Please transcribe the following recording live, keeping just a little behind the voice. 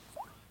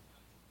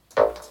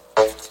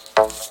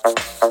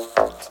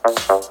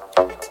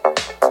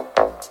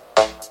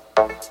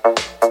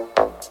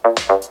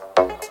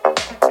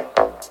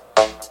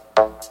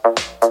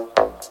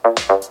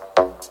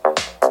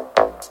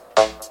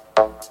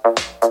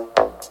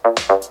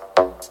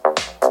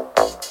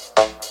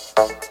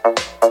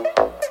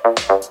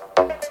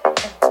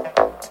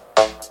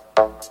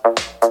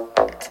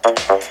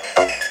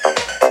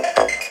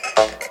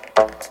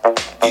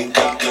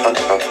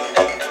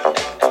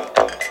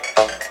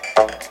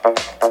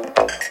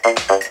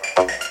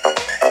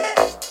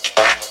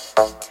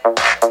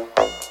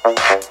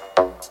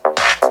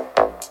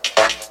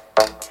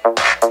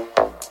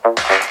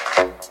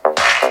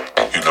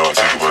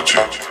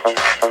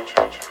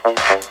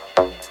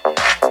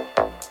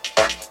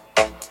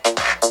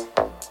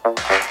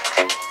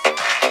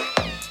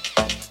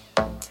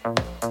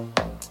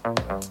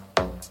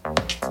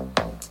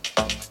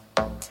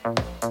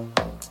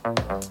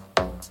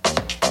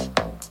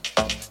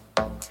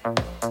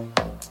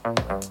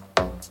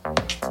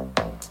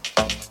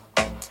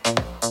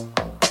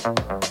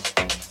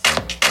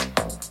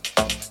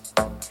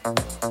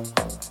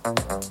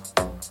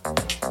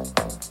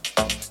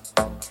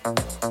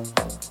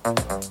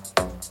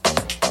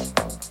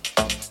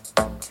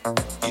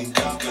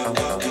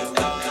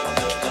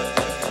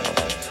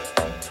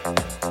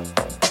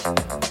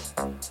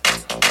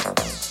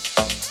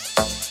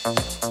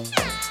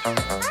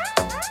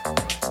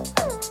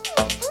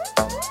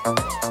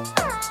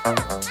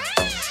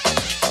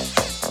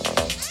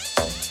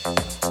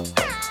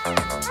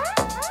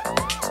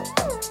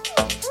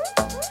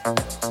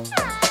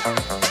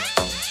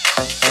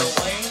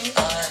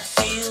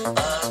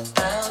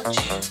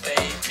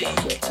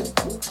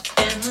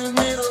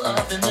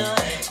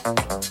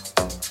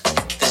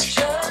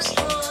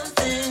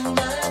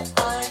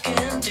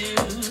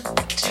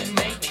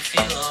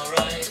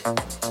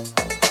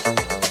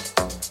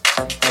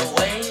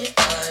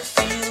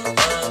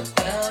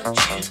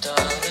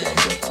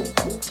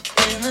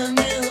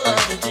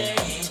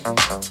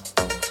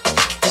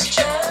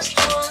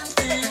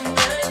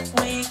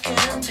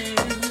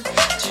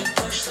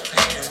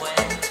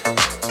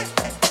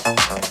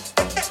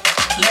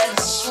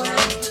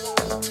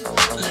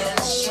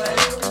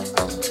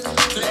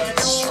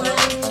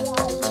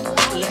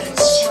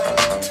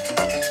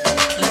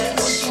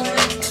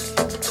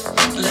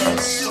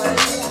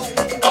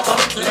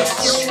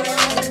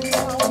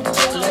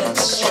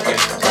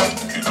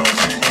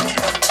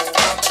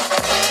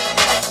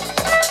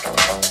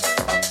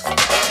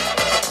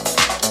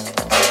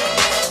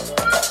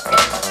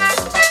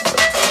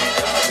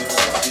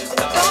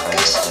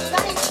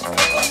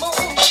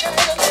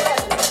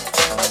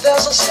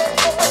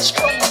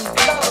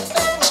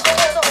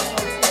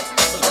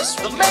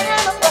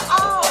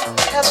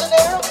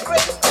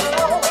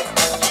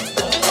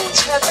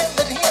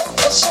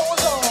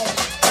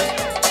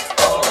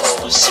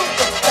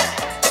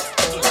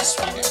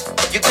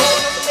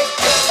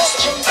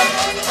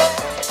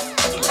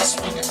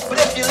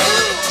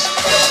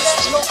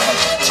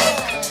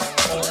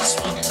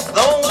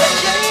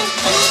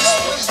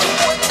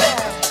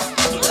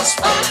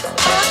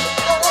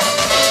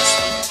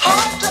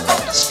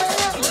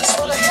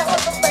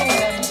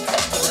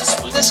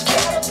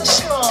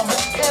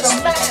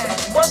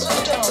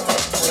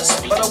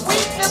But a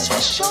weakness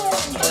was shown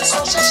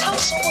because his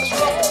hustle was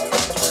wrong.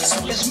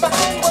 His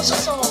mind was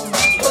his own,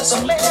 but the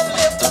man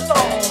lived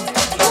alone.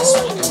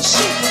 Ooh,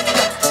 super.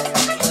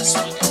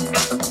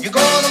 You're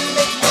gonna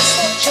make your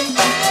fortune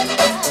by and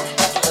by.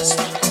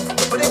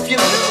 But if you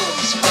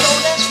lose,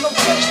 don't ask no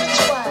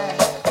questions why.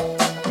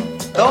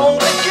 The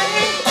only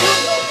game you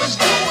know is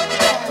do or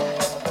die.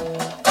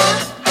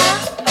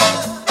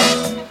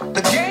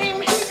 The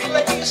game he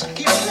plays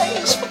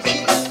for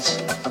kids.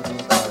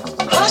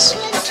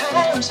 Hustling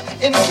times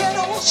in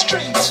ghetto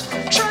streets,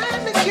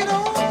 trying to get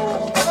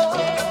over.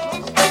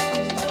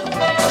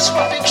 That's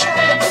what they try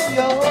to do,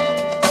 y'all.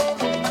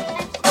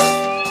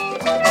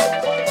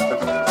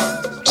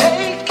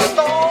 Taking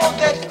all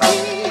that he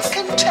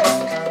can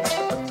take,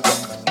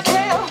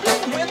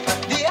 gambling with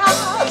the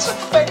odds of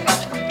fate,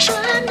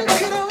 trying to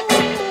get over,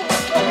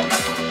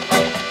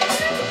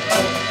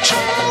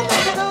 trying to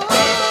get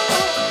over,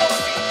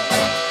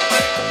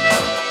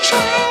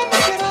 trying to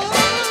get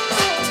over,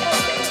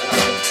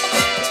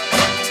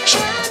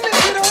 trying to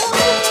get over.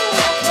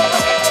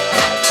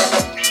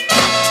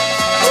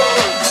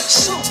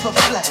 Super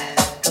fly.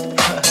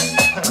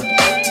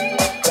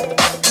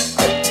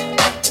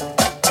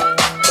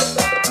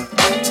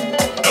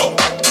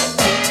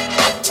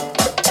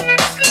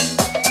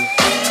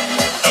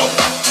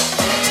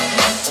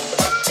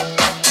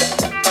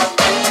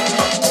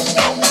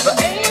 The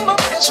aim of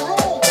his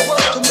rule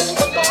was to move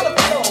a lot of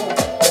flow.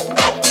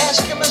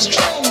 Ask him his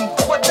dream,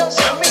 what does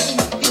it mean?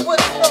 He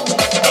wouldn't know.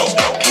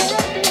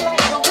 Can't be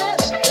like the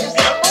rest, is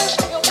the most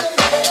he'll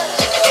confess.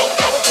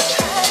 But the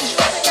time's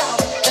running out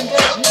and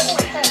there's no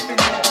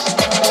happiness.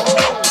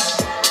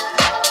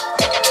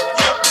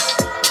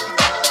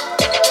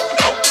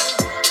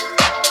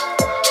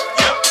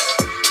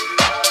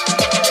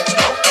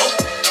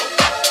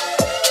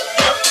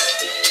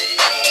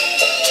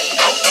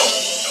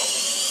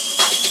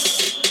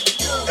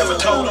 Ever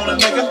told on a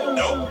nigga?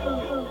 No.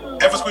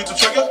 Ever squeezed the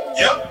trigger?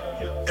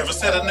 Yep. Ever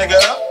set a nigga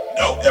up?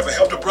 No. Ever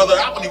helped a brother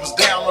out when he was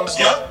down on his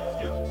luck?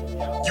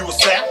 You a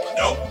sap?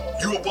 No.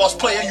 You a boss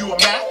player? You a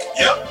Mac?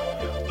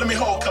 Yep. Let me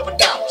hold a couple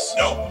dollars.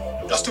 No.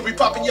 Y'all still be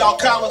popping y'all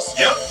collars?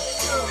 Yep.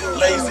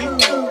 Lazy?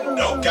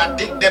 No. Got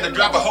dick that'll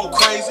drive a hoe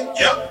crazy?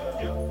 Yep.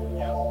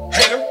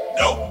 Hater?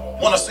 No.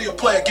 Wanna see a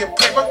player get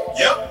paper?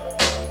 Yep.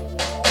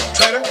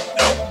 Traitor?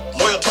 No.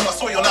 Loyal to my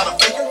soil, not a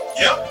faker?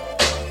 Yep.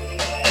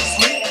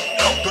 Sleep?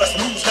 No. Bust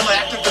moves, hella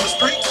active in the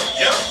street?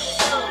 Yep.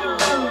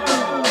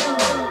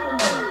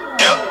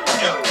 Yep.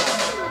 Yep.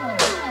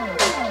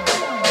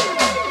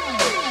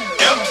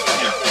 Yep.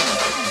 Yep.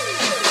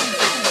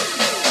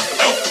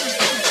 Nope.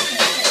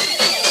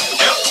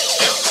 Yep.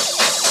 Yep.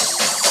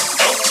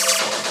 Nope.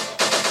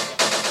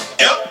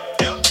 Yep.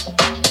 Yep.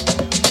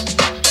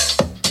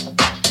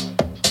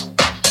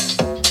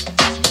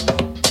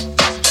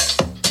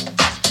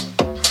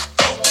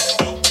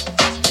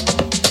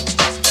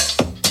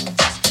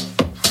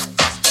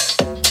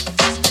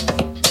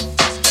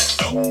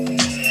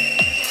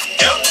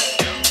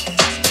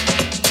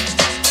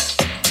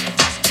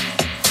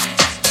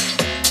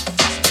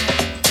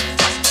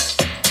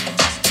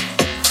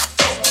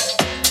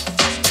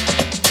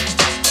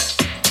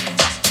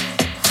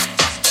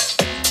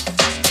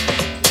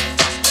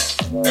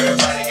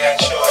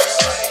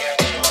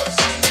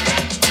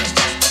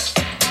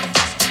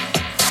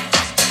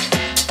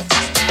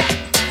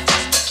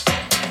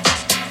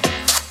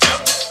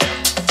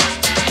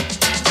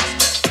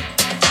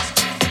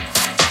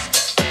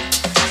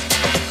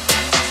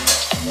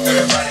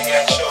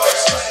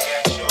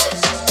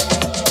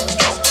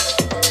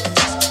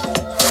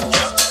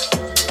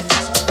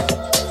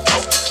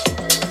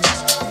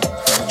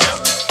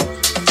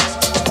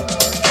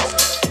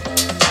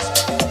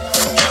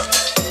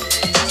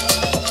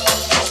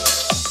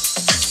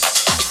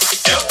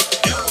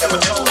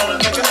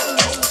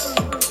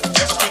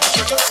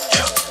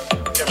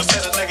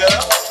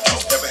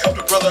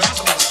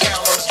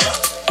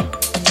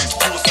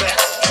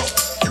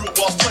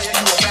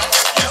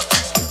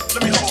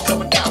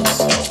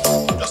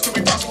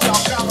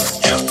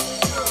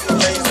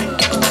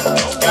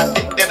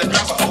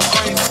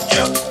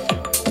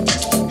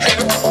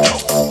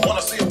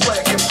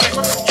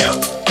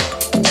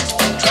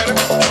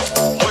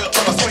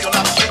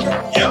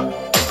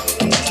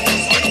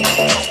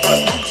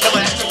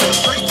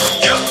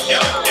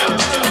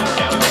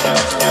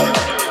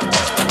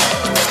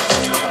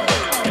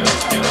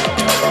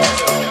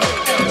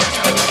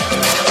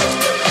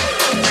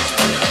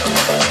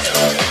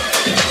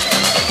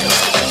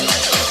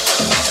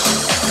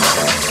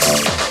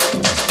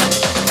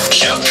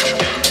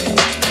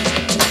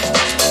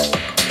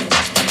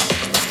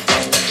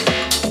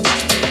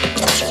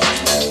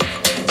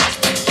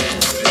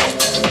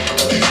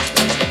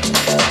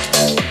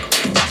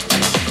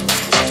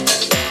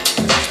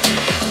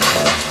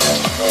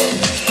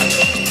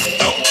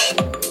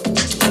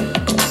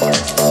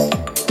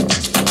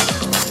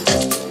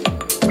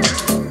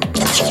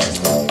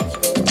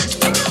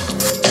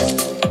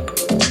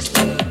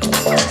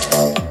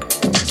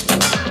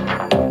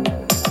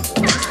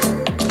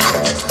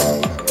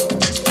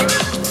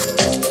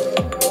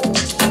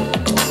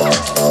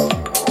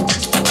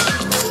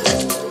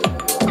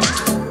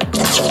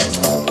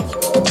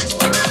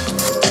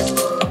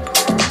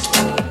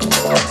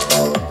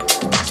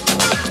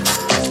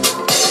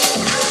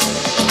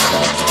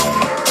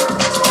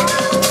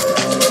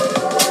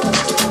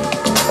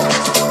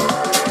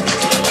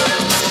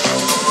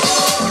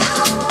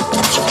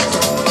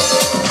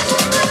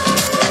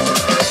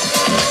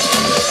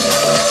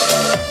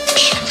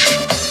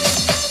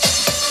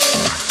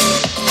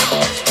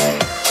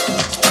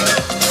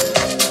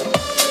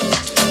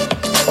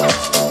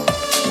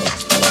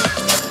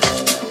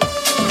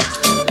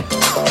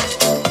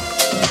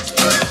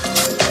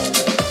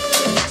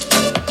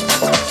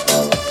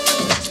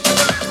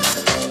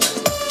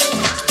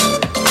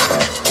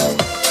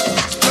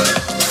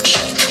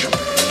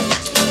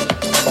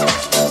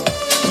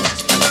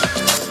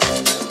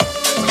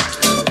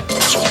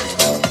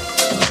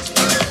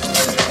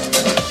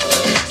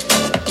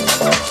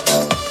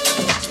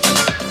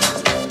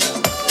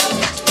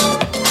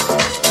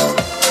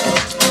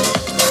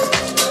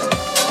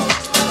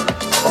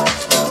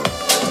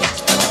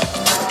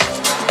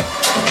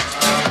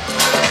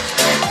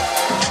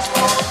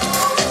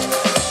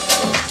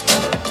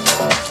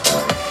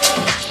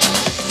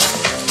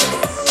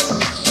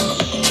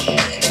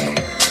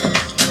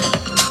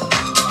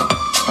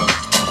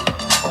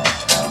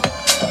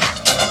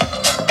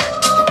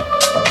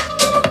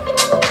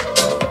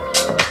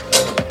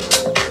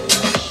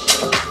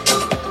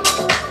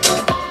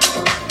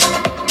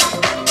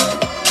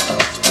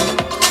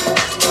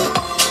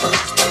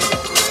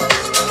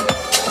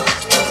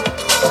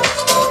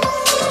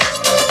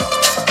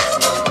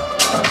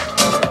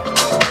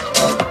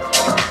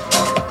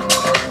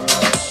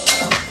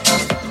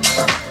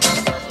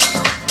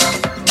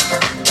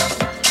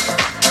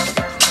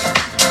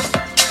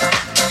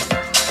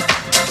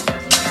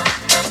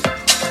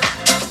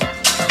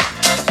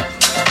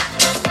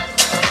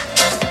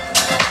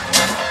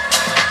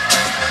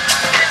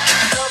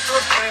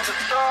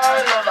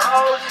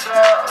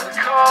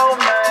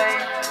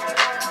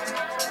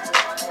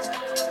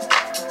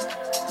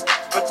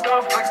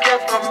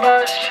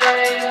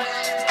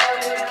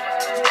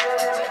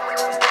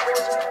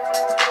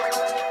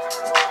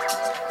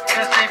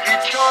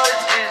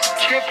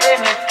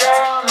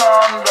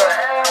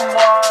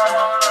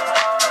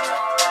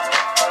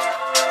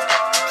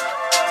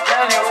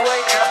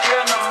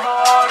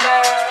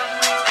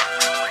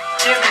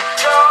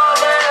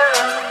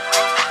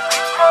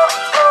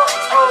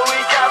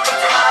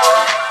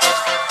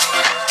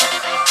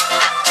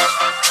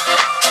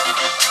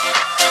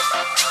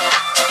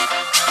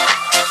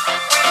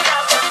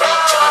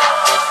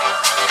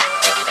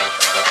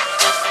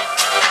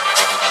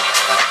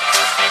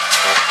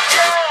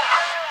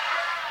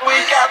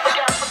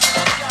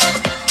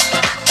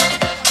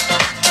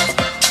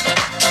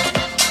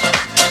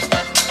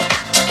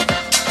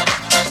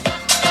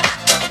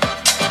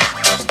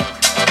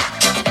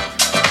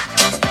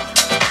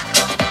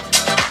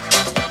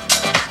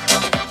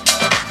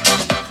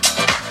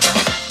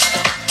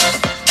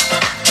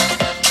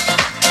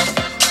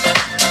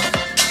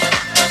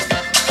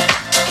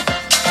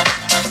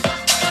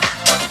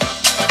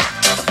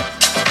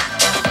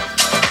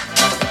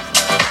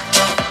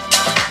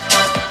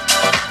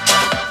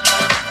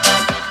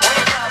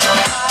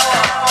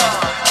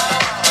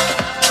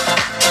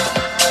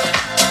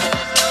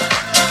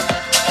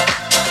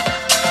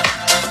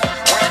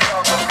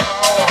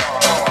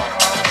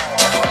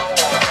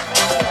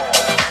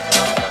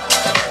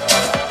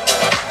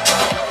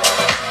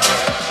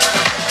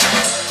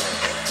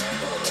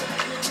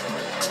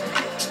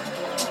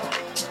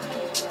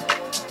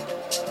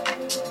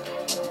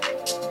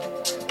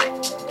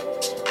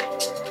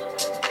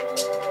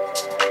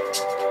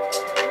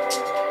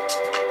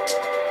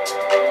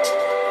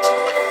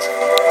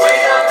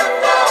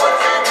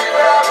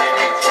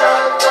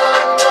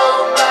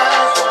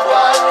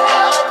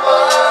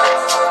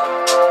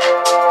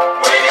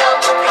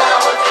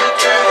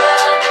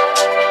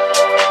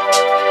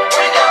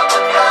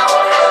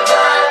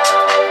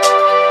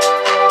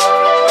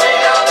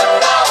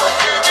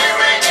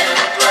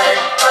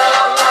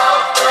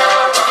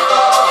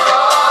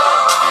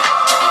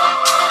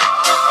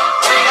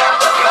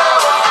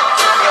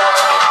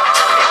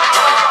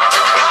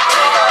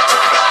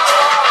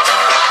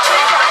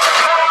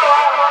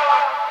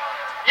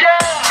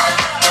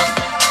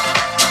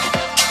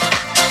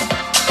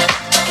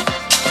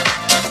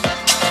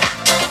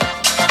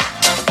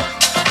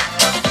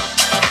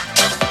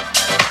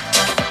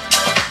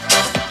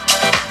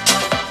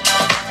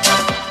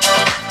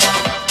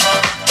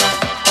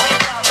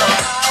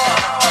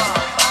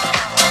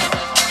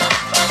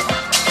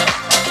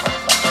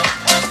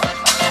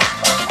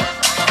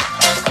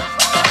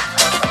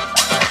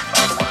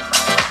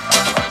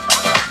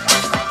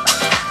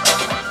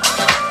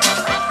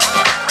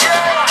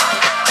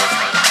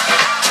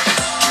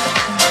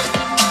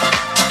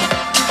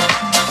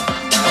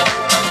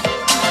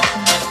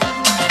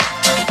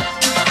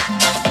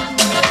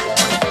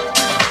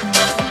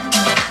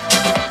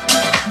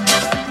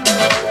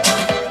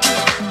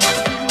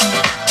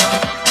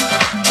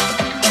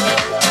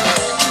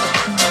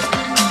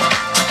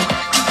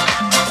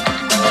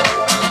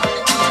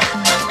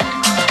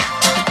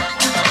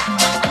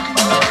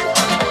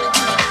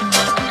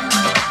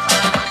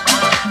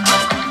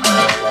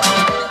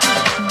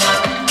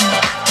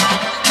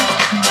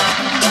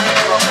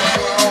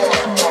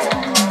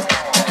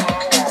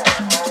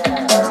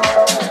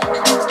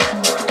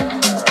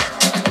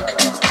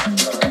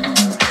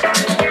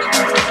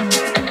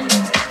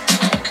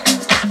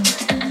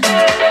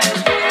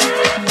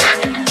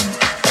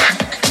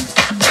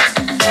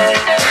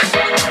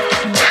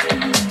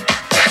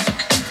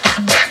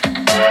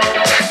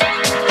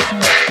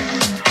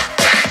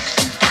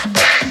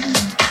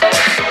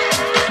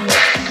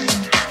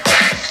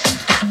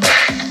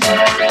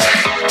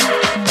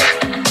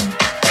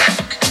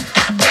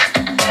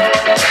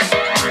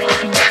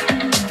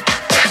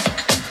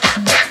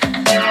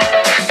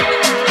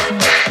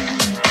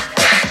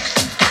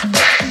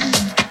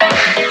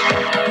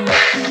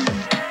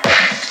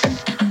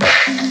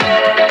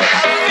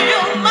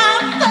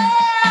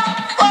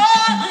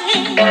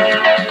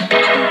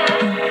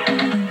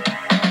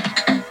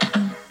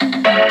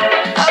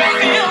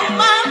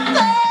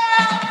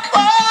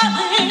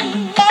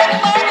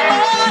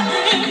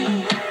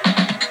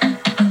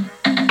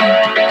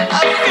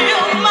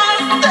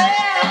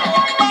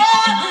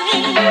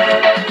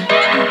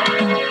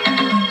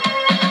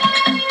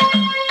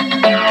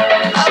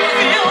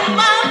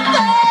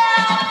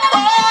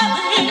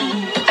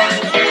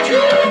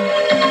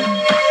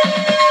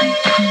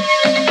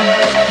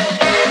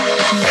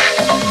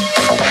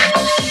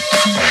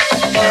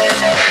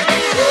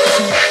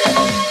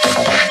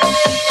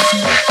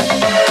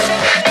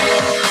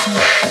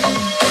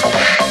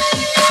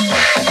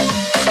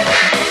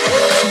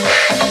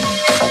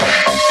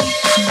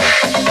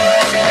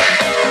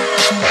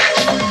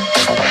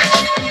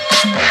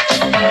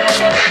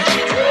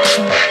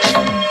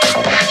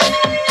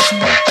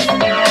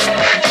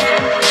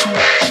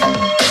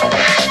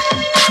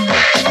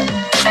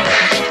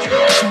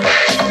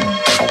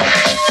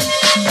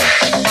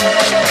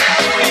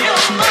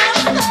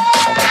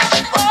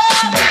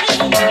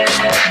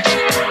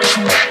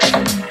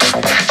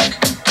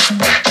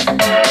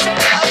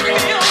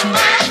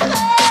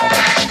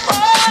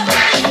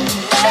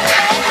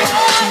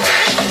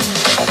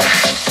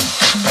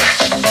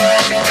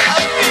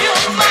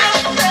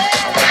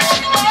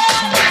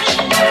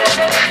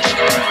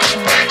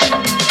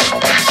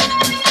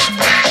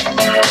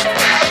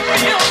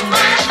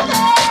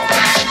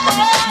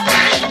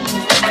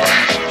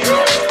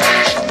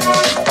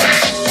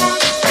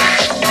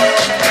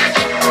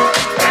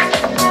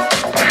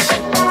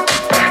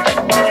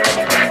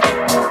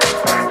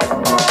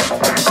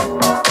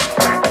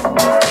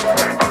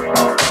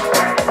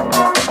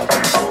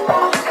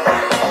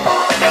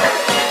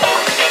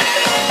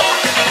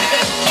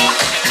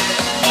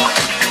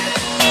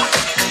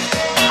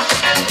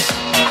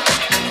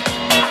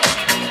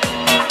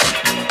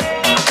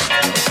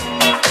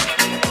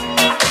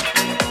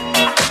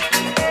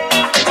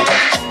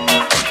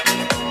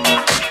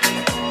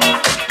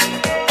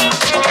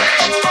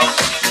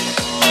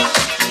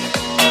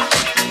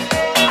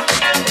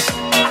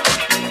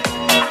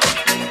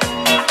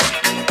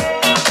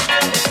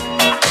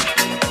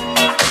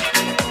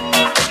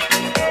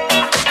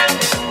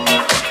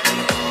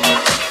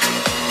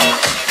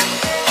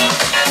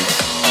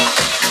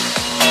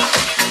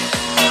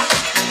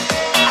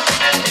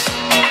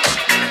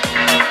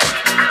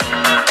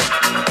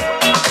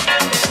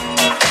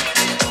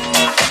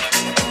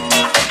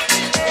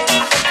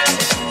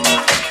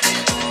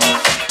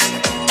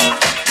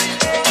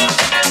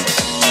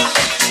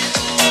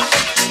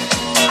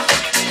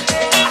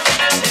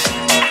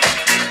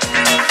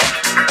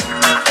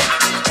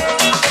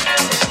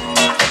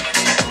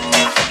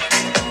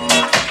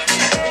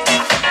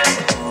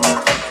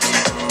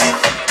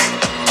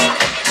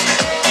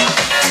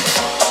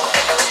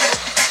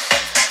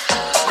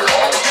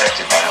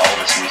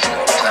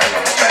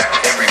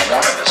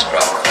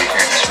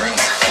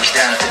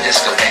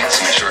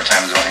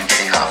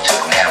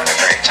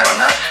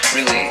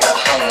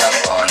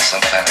 some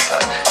kind of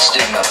a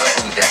stigma of,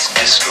 ooh, that's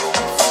disco,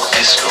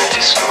 disco,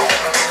 disco,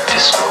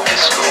 disco,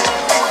 disco,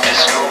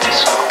 disco,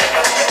 disco,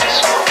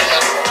 disco,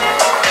 disco.